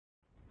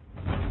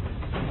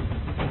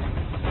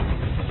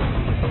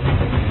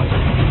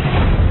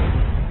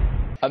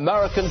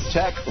American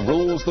tech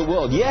rules the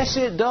world. Yes,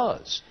 it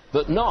does,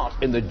 but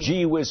not in the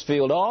gee-whiz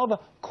field of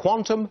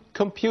quantum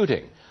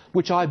computing,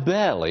 which I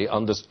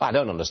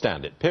don't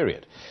understand it,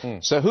 period.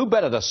 So who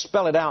better to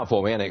spell it out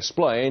for me and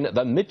explain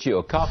than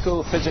Michio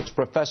Kaku, physics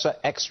professor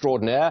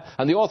extraordinaire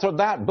and the author of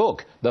that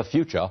book, The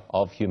Future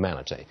of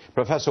Humanity.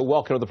 Professor,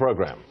 welcome to the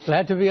program.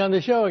 Glad to be on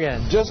the show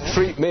again. Just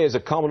treat me as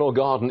a Commodore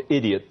Garden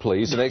idiot,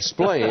 please, and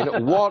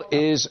explain what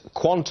is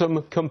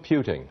quantum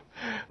computing.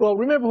 Well,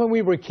 remember when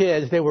we were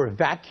kids, there were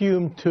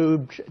vacuum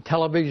tube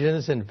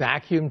televisions and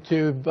vacuum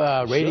tube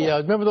radios.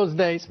 Sure. Remember those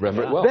days?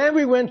 Remember it well. Then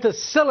we went to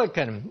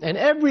silicon, and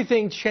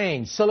everything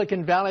changed.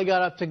 Silicon Valley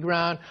got up to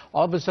ground.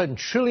 All of a sudden,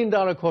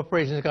 trillion-dollar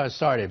corporations got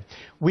started.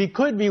 We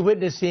could be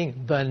witnessing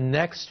the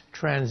next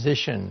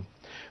transition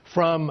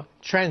from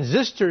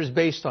transistors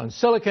based on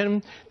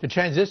silicon to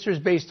transistors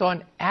based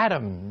on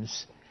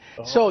atoms.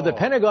 So the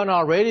Pentagon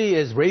already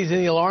is raising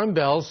the alarm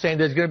bells, saying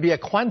there's going to be a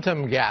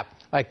quantum gap,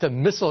 like the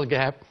missile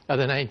gap of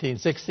the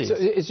 1960s. So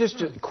it's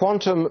just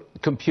quantum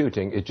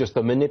computing is just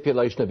the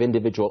manipulation of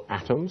individual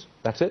atoms?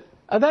 That's it?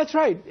 That's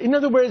right. In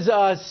other words,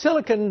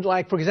 silicon,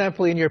 like, for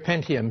example, in your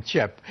Pentium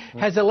chip,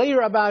 has a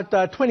layer about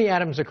 20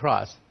 atoms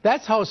across.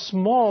 That's how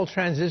small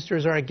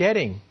transistors are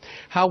getting.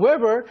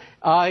 However,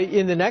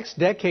 in the next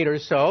decade or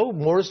so,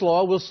 Moore's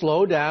law will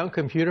slow down,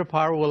 computer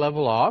power will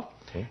level off.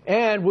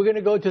 And we're going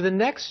to go to the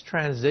next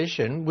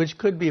transition, which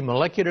could be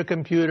molecular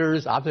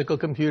computers, optical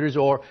computers,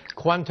 or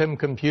quantum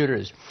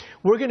computers.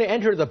 We're going to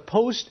enter the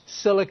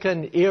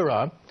post-silicon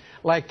era.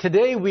 Like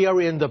today, we are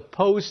in the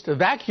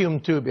post-vacuum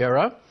tube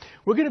era.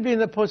 We're going to be in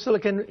the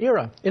post-silicon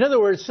era. In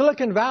other words,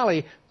 Silicon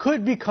Valley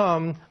could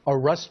become a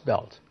rust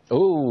belt.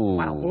 Ooh.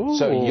 Wow.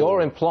 So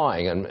you're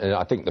implying, and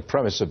I think the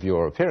premise of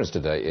your appearance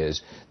today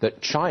is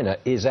that China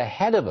is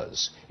ahead of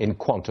us in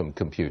quantum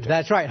computing.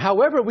 That's right.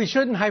 However, we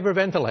shouldn't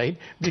hyperventilate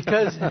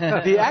because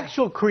the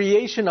actual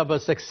creation of a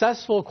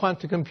successful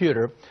quantum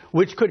computer,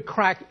 which could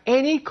crack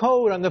any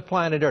code on the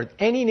planet Earth,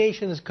 any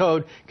nation's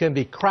code can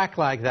be cracked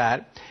like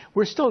that,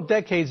 we're still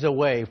decades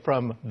away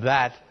from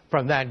that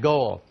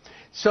goal.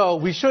 So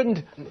we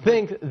shouldn't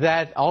think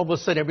that all of a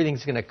sudden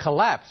everything's going to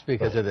collapse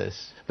because of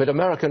this. But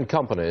American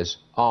companies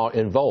are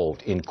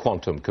involved in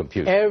quantum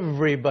computing.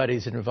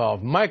 Everybody's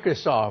involved.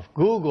 Microsoft,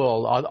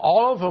 Google,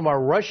 all of them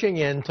are rushing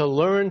in to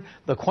learn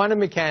the quantum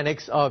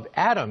mechanics of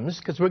atoms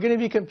because we're going to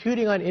be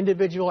computing on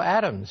individual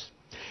atoms.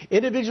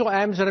 Individual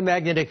atoms in a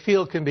magnetic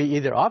field can be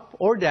either up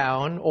or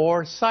down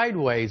or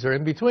sideways or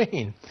in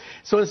between.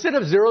 So instead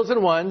of zeros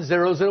and ones,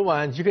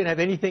 you can have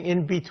anything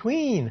in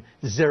between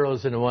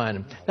zeros and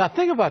one. Now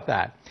think about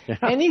that.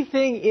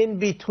 Anything in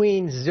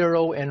between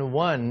 0 and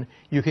 1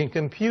 you can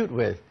compute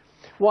with.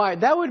 Why,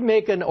 that would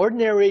make an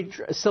ordinary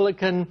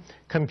silicon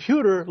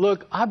computer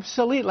look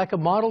obsolete, like a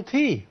Model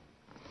T.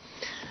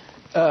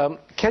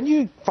 Can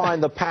you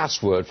find the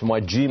password for my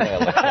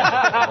Gmail account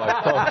on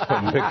my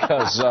phone?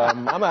 Because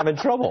I'm having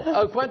trouble.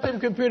 A quantum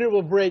computer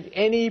will break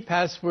any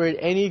password,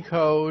 any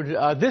code.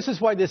 This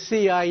is why the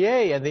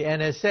CIA and the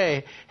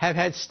NSA have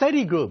had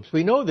study groups.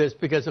 We know this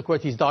because, of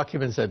course, these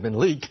documents have been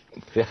leaked.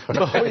 Yeah,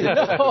 right. So we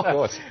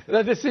know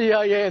that the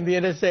CIA and the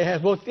NSA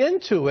have looked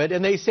into it,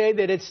 and they say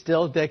that it's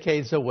still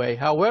decades away.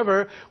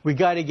 However, we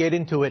got to get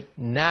into it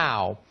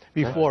now,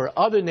 before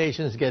other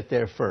nations get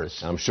there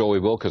first. I'm sure we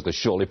will, because there's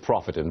surely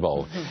profit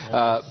involved.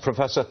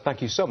 Professor,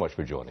 thank you so much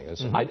for joining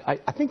us.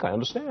 I think I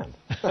understand.